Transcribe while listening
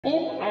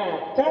In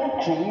our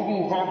country,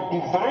 we have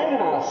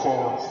divided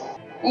ourselves.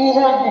 We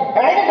have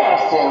divided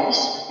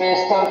ourselves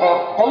based on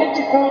our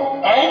political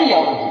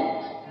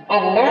ideology.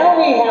 And now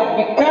we have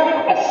become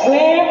a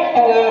slave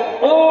to our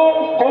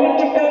own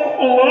political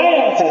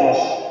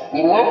alliances.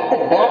 We left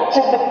the Dutch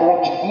and the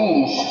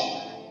Portuguese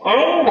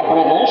and the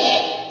British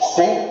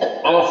sink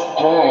us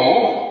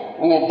dry.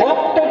 We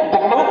adopted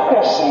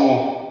democracy,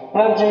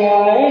 pledging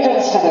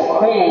allegiance to the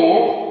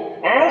Queen.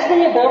 As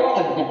we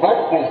adopted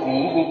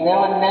democracy, we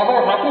were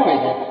never happy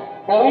with it.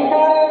 So we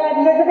got an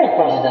executive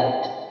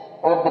president.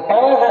 But the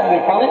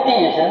power-hungry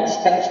politicians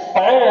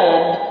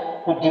conspired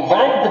to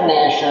divide the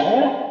nation,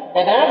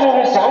 and as a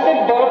result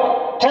it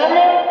brought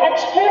Tamil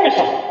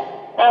extremism.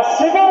 Our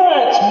civil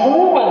rights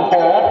movement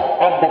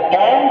at the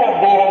time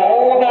that they had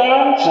all the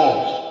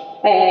answers.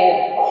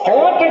 They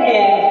fought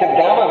against the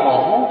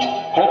government,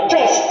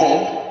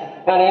 protested,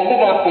 but ended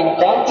up in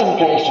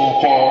concentration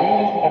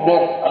camps, and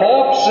their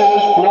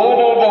corpses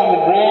floated on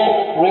the great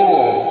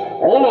rivers.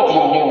 All of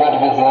you knew what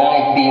it was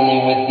like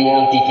dealing with the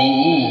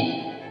LTTE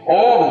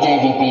or the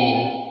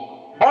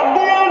JVP. But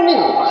they all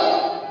knew.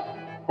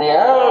 They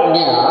all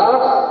knew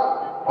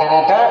an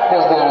attack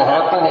was going to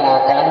happen in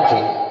our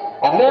country.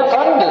 And they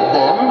funded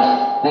them,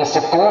 they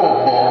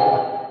supported them,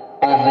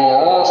 but they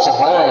all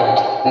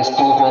survived this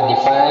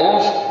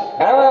 225.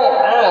 Now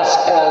I ask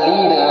our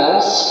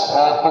leaders,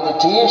 our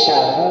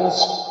politicians,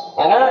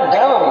 and our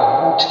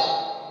government,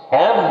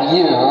 have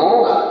you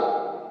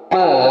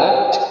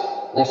put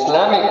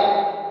Islamic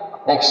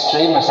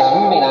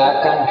extremism in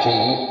our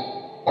country?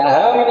 And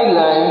how many